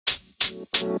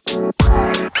Good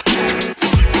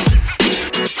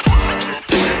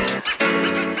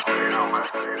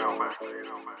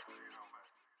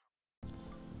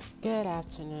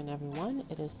afternoon, everyone.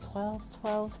 It is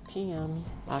 12:12 p.m.,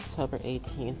 October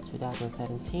 18th,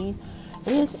 2017.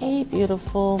 It is a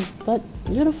beautiful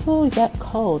yet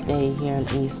cold day here in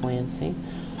East Lansing,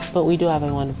 but we do have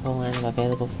a wonderful lineup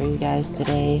available for you guys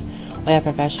today. We have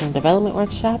professional development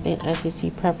workshop and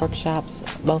SEC prep workshops.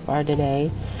 Both are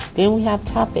today. Then we have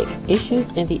topic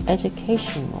issues in the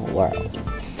educational world.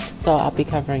 So I'll be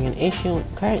covering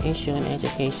current issue in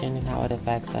education and how it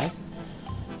affects us.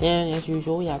 Then, as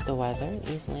usual, we have the weather,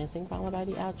 East Lansing, followed by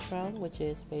the outro, which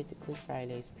is basically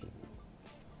Friday's peak.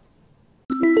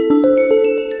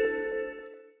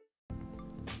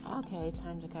 Okay,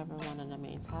 time to cover one of the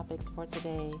main topics for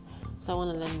today. So one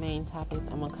of the main topics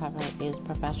I'm going to cover is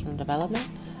professional development,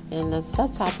 and the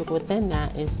subtopic within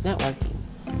that is networking.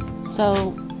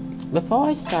 So, before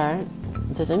I start,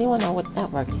 does anyone know what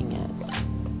networking is?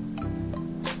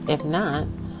 If not,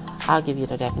 I'll give you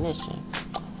the definition.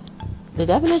 The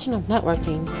definition of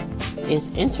networking is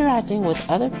interacting with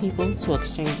other people to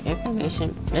exchange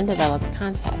information and develop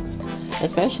contacts,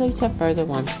 especially to further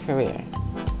one's career.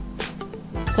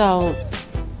 So,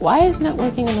 why is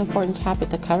networking an important topic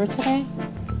to cover today?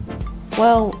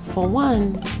 Well, for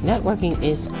one, networking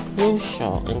is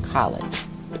crucial in college.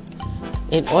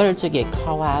 In order to get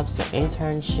co-ops or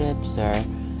internships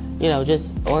or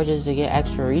just to get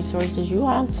extra resources, you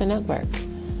have to network.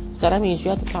 So that means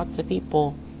you have to talk to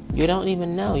people you don't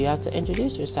even know. You have to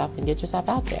introduce yourself and get yourself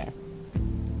out there.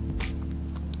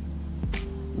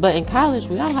 But in college,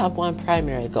 we all have one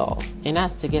primary goal, and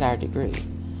that's to get our degree.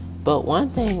 But one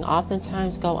thing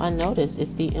oftentimes go unnoticed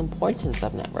is the importance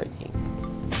of networking.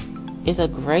 It's a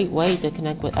great way to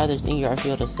connect with others in your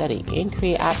field of study and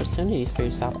create opportunities for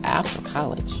yourself after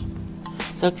college.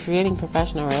 So creating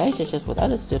professional relationships with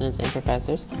other students and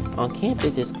professors on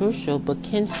campus is crucial, but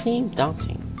can seem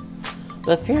daunting.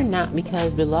 But fear not,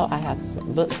 because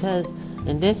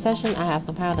in this session I have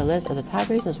compiled a list of the top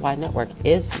reasons why network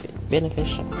is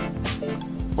beneficial.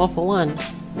 Well, for one,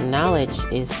 knowledge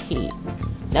is key.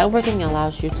 Networking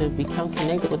allows you to become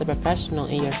connected with a professional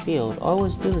in your field or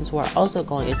with students who are also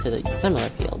going into the similar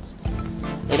fields.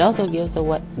 It also gives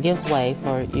way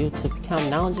for you to become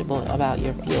knowledgeable about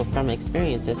your field from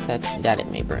experiences that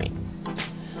it may bring.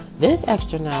 This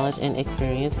extra knowledge and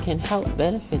experience can help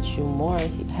benefit you more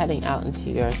heading out into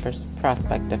your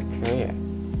prospective career.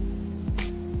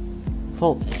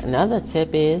 Another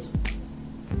tip is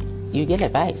you get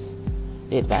advice.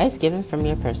 The advice given from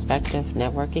your prospective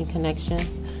networking connections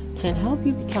can help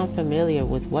you become familiar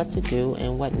with what to do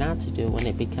and what not to do when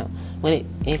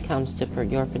it comes to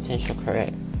your potential career.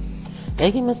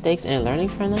 Making mistakes and learning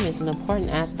from them is an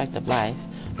important aspect of life,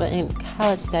 but in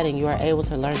college setting, you are able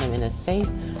to learn them in a safe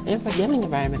and forgiving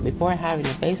environment before having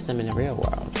to face them in the real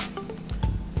world.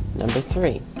 Number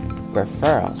 3,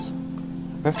 referrals.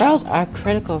 Referrals are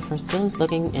critical for students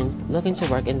looking to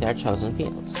work in their chosen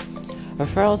fields.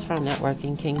 Referrals from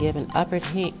networking can give an upper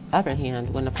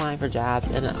hand when applying for jobs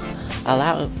and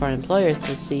allow for employers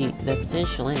to see the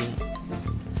potential in you.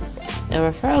 A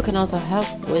referral can also help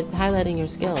with highlighting your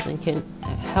skills and can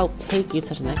help take you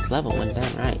to the next level when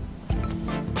done right.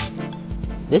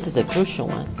 This is a crucial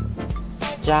one.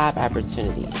 Job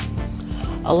opportunities.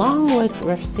 Along with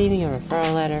receiving a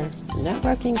referral letter,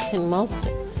 networking can most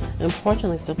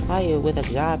importantly supply you with a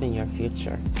job in your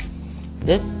future.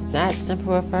 That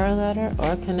simple referral letter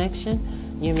or connection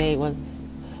you made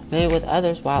with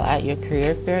others while at your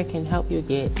career fair can help you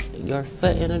get your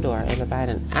foot in the door and provide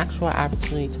an actual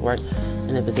opportunity to work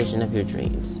in the position of your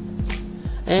dreams.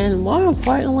 And more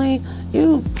importantly,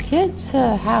 you get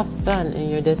to have fun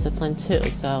in your discipline too.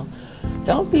 So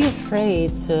don't be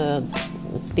afraid to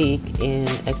speak and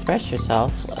express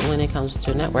yourself when it comes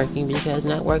to networking, because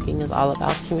networking is all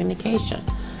about communication.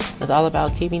 It's all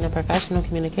about keeping a professional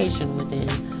communication within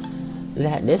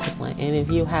that discipline. And if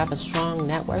you have a strong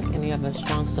network and you have a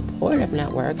strong supportive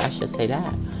network, I should say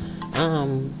that,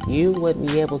 you would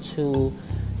be able to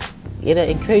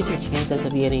increase your chances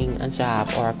of getting a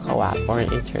job or a co-op or an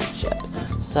internship.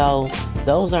 So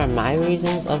those are my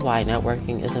reasons of why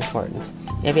networking is important.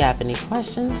 If you have any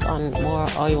questions on more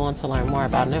or you want to learn more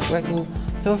about networking,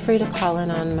 feel free to call in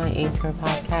on my Anchor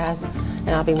podcast, and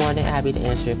I'll be more than happy to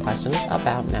answer your questions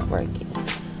about networking.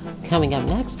 Coming up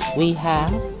next, we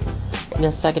have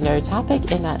the secondary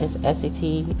topic, and that is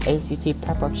SAT, ACT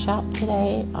prep workshop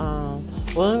today.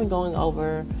 We're going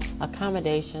over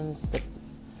accommodations,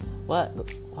 what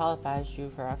qualifies you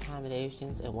for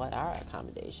accommodations, and what are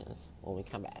accommodations when we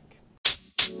come back.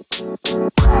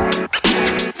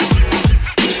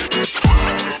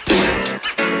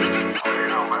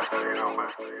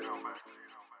 Mailbag.